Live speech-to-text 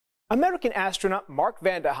American astronaut Mark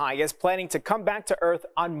Vande Hei is planning to come back to Earth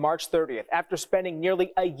on March 30th after spending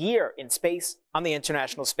nearly a year in space on the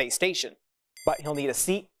International Space Station. But he'll need a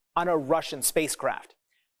seat on a Russian spacecraft.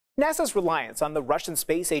 NASA's reliance on the Russian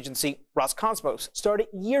space agency Roscosmos started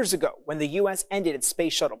years ago when the U.S. ended its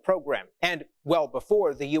space shuttle program, and well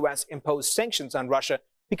before the U.S. imposed sanctions on Russia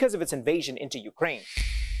because of its invasion into Ukraine.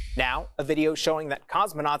 Now, a video showing that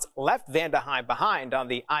cosmonauts left Vande Hei behind on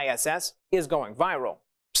the ISS is going viral.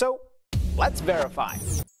 So, let's verify.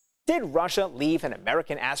 Did Russia leave an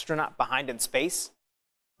American astronaut behind in space?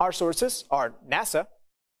 Our sources are NASA,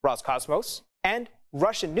 Roscosmos, and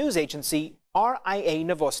Russian news agency RIA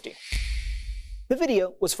Novosti. The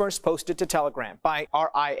video was first posted to Telegram by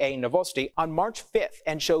RIA Novosti on March 5th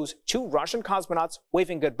and shows two Russian cosmonauts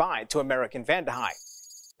waving goodbye to American Vande Hei.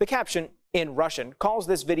 The caption, in Russian, calls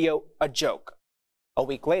this video a joke. A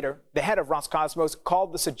week later, the head of Roscosmos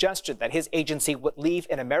called the suggestion that his agency would leave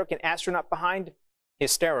an American astronaut behind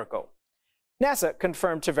hysterical. NASA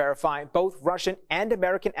confirmed to verify both Russian and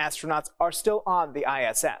American astronauts are still on the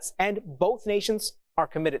ISS, and both nations are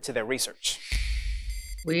committed to their research.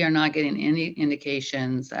 We are not getting any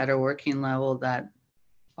indications at a working level that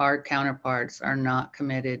our counterparts are not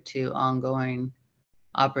committed to ongoing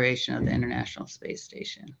operation of the International Space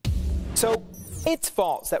Station. So, it's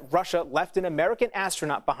false that Russia left an American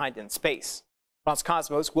astronaut behind in space.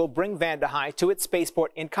 Roscosmos will bring Vande Hei to its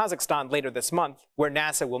spaceport in Kazakhstan later this month, where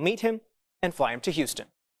NASA will meet him and fly him to Houston.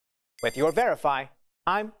 With your Verify,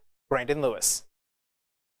 I'm Brandon Lewis.